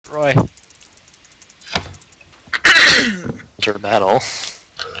Roy. Your battle.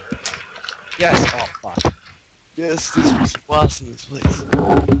 Yes. Oh, fuck. Yes, this was boss in this place.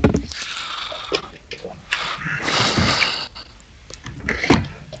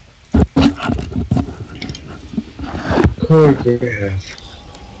 Oh, yeah.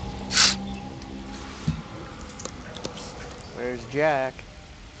 Where's Jack?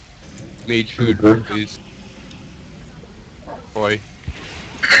 Mage food, please. Boy.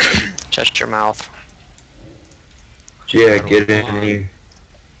 Shut your mouth. Yeah, get in here.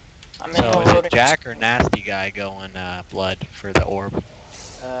 I'm in So the is it loading. Jack or Nasty Guy going blood for the orb?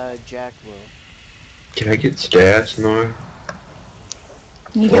 Jack will. Can I get stats, Nora?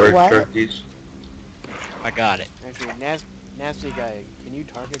 You Or get what? turkeys? I got it. Actually, Nasty Guy, can you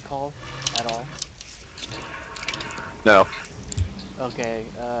target call at all? No. Okay,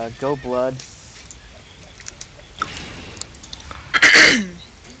 go blood.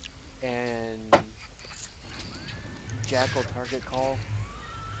 And Jack will target call.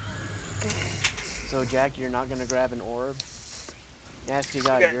 So Jack, you're not gonna grab an orb. Nasty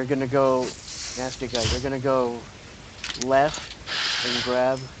Guy, Okay. you're gonna go. Nasty Guy, you're gonna go left and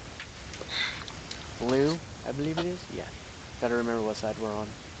grab blue, I believe it is. Yeah, gotta remember what side we're on.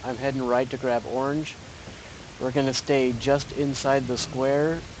 I'm heading right to grab orange. We're gonna stay just inside the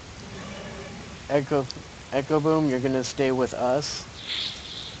square. Echo Boom, you're gonna stay with us.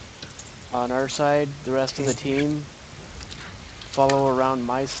 On our side, the rest of the team follow around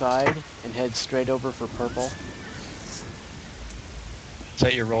my side and head straight over for purple.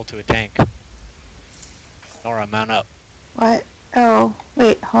 Set your roll to a tank. Nora, mount up. What? Oh,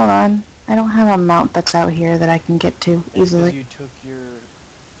 wait, hold on. I don't have a mount that's out here that I can get to easily. You took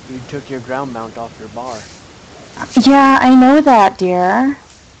your ground mount off your bar. Yeah, I know that, dear.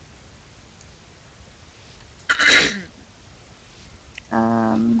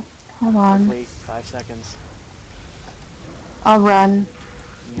 Hold on. Wait 5 seconds. I'll run.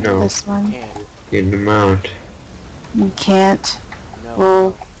 No. This one. Can't. Get in the mount. You can't. No.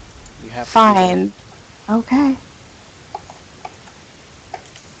 Well, You have to. fine. Okay.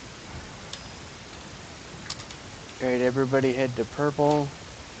 Alright, everybody head to purple.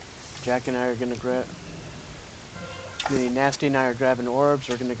 Jack and I are gonna grab. Nasty and I are grabbing orbs.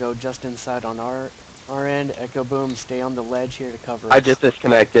 We're gonna go just inside on our end. Echo Boom, stay on the ledge here to cover us. I just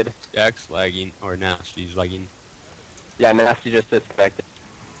disconnected. Jack's lagging, or Nasty's lagging. Yeah, Nasty just disconnected.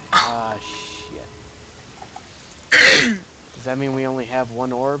 Ah, shit. Does that mean we only have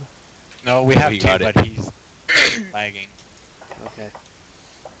one orb? No, we have We two, got it. but he's lagging. Okay.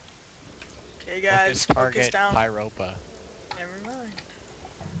 Okay, guys, focus target down. Pyropa. Never mind.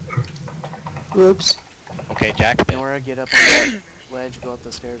 Oops. Okay, Jack's dead. Nora, get up on that ledge, go up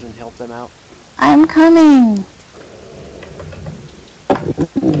the stairs and help them out. I'm coming.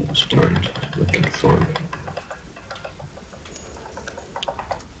 Start looking fun.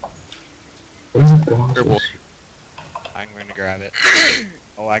 Purple. I'm gonna grab it.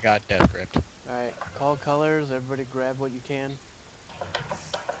 Oh, I got death gripped. Alright, call colors. Everybody grab what you can.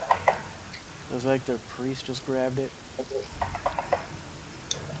 Looks like their priest just grabbed it.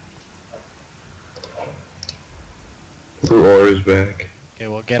 Blue ore is back. Okay,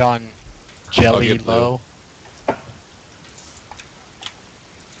 we'll get on Jelly get blue. low.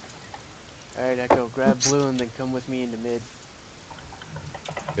 Alright, Echo, grab blue and then come with me into mid.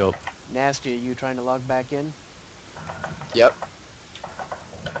 Yup. Nasty, are you trying to log back in? Yep.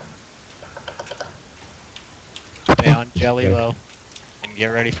 Stay on Jelly Okay. low. And get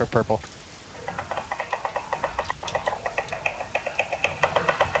ready for purple.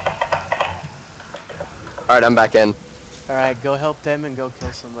 Alright, I'm back in. Alright, go help them and go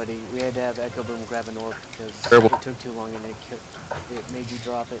kill somebody. We had to have Echo Boom grab an orb because Purple. it took too long and it made you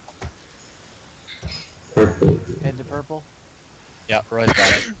drop it. Purple. Head to purple. Yeah, Roy's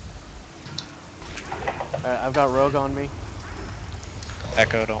got it. Alright, I've got Rogue on me.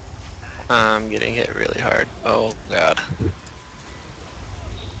 Echo don't. I'm getting hit really hard. Oh, God.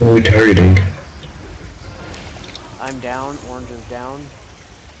 What are we targeting? I'm down. Orange is down.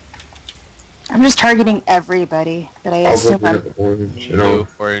 I'm just targeting everybody that I I'll go assume get I'm... up orange. Blue, No,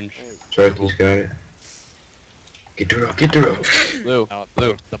 orange, Sharky's got it. Get the rope, get the rope. blue, No,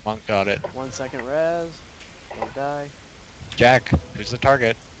 blue. the monk got it. 1 second res. Don't die. Jack, who's the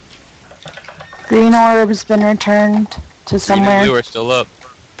target? Green orb's been returned to Green and somewhere. blue are still up.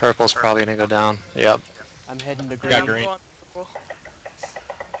 Purple's probably gonna go down. Yep. I'm heading to got green. I'm green. going purple.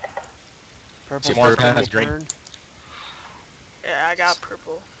 Purple's More been has green. returned. Yeah, I got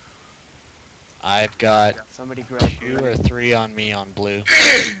purple. I've got Somebody grab 2 blue. or 3 on me on blue.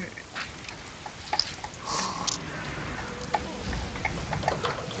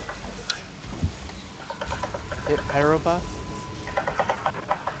 Hit Pyropa.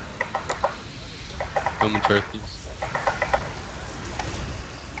 Coming turkeys.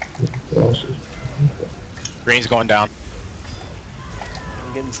 Losses. Green's going down.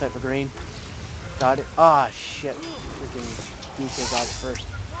 I'm getting set for green. Got it. Ah, shit. Freaking DK got it first.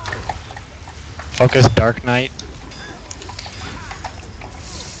 Focus Dark Knight.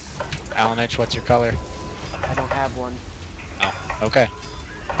 Alanich, what's your color? I don't have one. Oh, okay.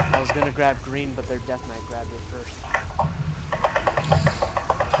 I was gonna grab green, but their Death Knight grabbed it first.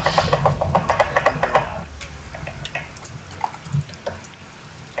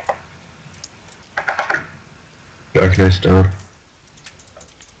 Dark Knight's down.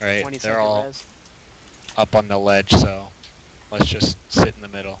 Alright, 20 they're second all res. up on the ledge, so let's just sit in the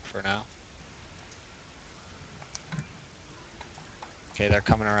middle for now. Okay, they're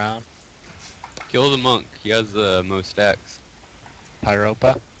coming around. Kill the monk. He has the most stacks.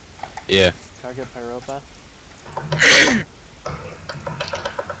 Pyropa. Yeah. Target Pyropa.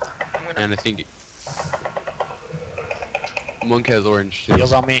 And I think monk has orange too.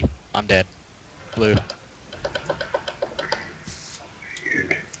 Heals on me. I'm dead. Blue.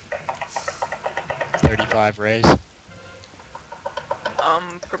 Weird. 35 raise.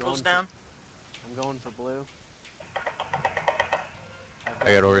 Purple's Going down. I'm going for blue. I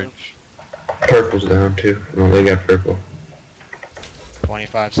got orange. Purple's down too. No, they got purple.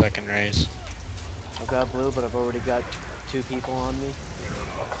 25-second raise. I've got blue, but I've already got 2 people on me.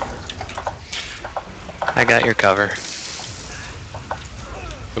 I got your cover.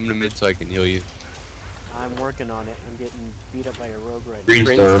 Come to mid so I can heal you. I'm working on it. I'm getting beat up by a rogue right now. Green's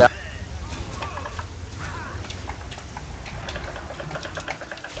Green's down. down.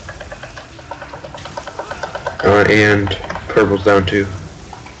 And purple's down too.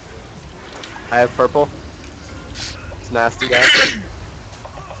 I have purple. It's nasty, guys.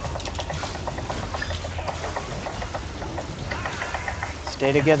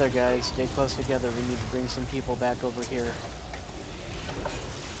 Stay together, guys. Stay close together. We need to bring some people back over here.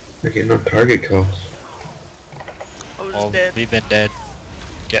 They're getting on target calls. Who's Oh, dead? we've been dead.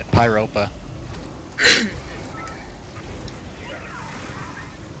 Get Pyropa.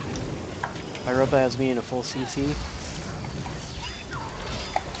 Pyropa has me in a full CC.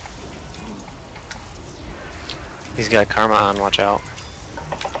 He's got karma on, watch out.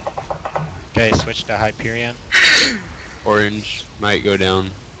 Okay, switch to Hyperion. Orange might go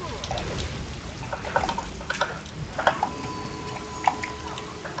down.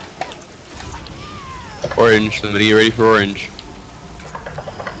 Orange. Somebody get ready for orange.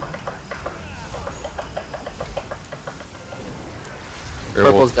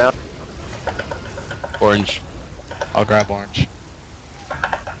 Purple's down. Orange. I'll grab orange.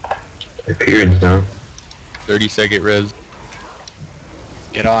 Hyperion's down. 30-second res.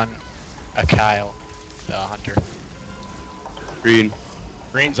 Get on a Kyle, the hunter. Green.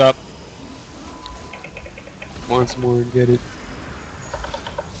 Green's up. Once more and get it.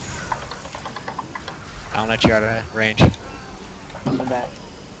 I'll let you out of range. Coming back.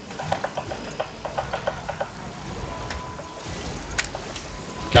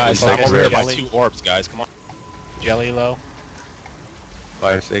 Guys, I'm over here by jelly. 2 orbs, guys. Come on. Jelly low.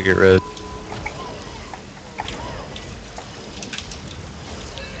 5-second res.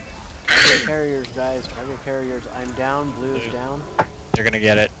 Target carriers, guys. Target carriers. I'm down. Blue's Blue. down. They're gonna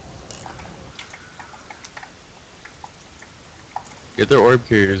get it. Get their orb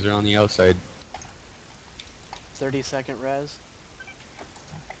carriers. They're on the outside. 30-second res.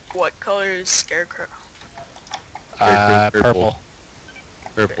 What color is Scarecrow? Purple.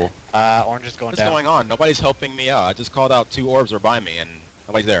 Purple. Orange is going What's down. going on? Nobody's helping me out. I just called out 2 orbs are by me and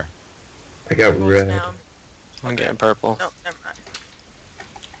nobody's there. I got Purple's red. down. I'm getting purple. No, never mind.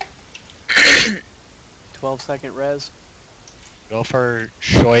 12-second res. Go for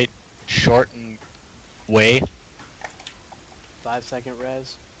short and way. 5-second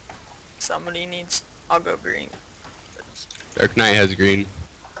res. Somebody needs. I'll go green. Dark Knight has green.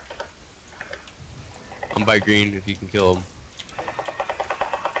 I'm by green if you can kill him.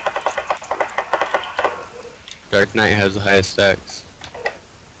 Dark Knight has the highest stacks.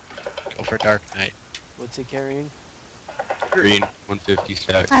 Go for Dark Knight. What's he carrying? Green, 150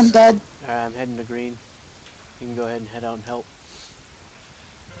 stacks. I'm dead. Alright, I'm heading to green. You can go ahead and head out and help.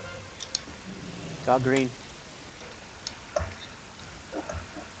 Got green.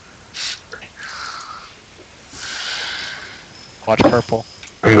 Watch purple.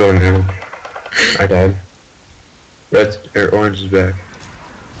 I'm going down. I died. Orange is back.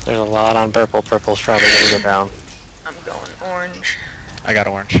 There's a lot on purple. Purple's probably gonna go down. I'm going orange. I got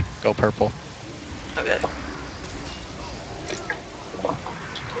orange. Go purple. Okay.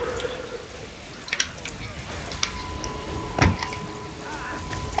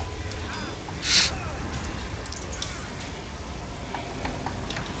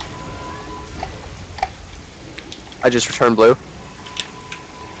 I just returned blue.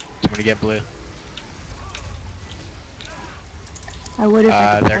 Somebody get blue. I would if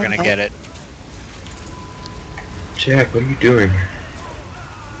I could They're find gonna get it. Jack, what are you doing?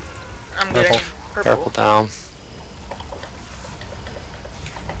 I'm getting Purple purple. down.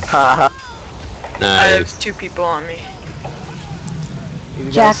 Haha. I have Nice. 2 people on me. If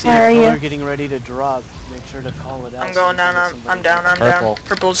you Jack, guys see where a are color you? getting ready to drop, make sure to call it out. I'm so going we can down. get I'm somebody down. I'm Purple. down.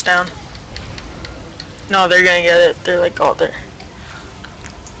 Purple's down. No, they're gonna get it. They're like all there.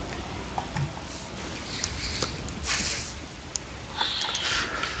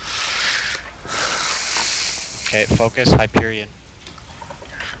 Okay, focus, Hyperion.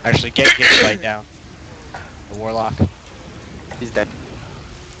 Actually, get right down. The Warlock. He's dead.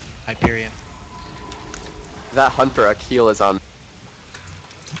 Hyperion. That Hunter Akil is on.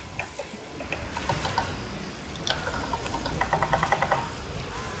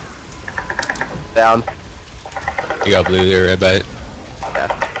 Down. You got blue there, right by it.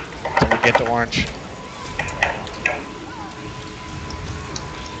 Yeah. Someone get to orange.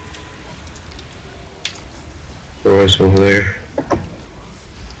 Boys over there.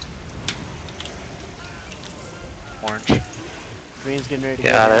 Orange. Green's getting ready to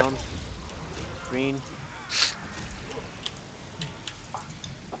Got go it. down. Green.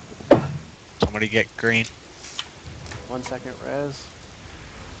 Somebody get green. 1 second res.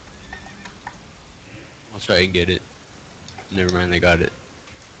 I'll try and get it. Never mind, I got it.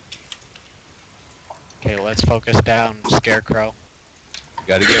 Okay, let's focus down. Scarecrow. You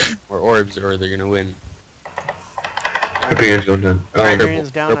gotta get more orbs or they're gonna win. Hyperion's going down. Oh,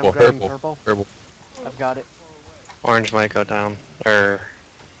 Hyperion's down. I'm grabbing purple. purple. I've got it. Orange might go down.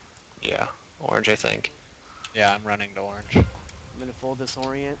 Yeah, orange I think. Yeah, I'm running to orange. I'm gonna full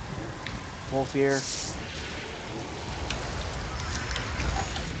disorient. Full fear.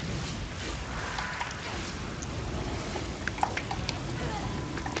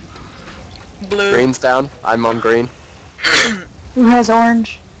 Blue. Green's down. I'm on green. Who has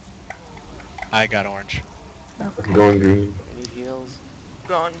orange? I got orange. I'm going green. I need heals.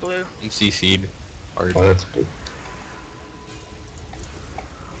 Going blue. I'm CC'd. Hard. Oh, that's good.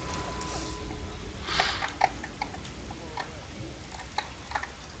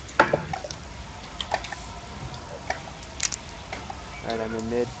 Alright, I'm in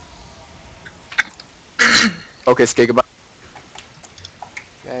mid. Okay, Skigabot.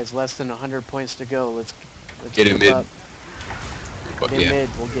 Guys, less than 100 points to go. Let's Get in move mid. up. Fuck Get in yeah. mid.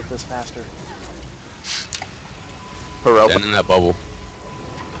 We'll get this faster. Heroic. Down in that bubble.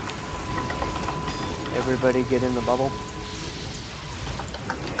 Everybody get in the bubble.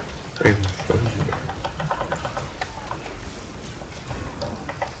 Good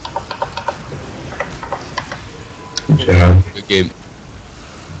job. Good game.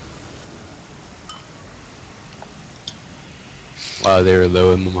 Wow, they were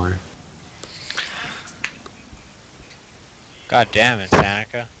low MMR. God damn it,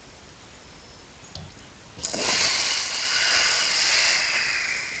 Sanica.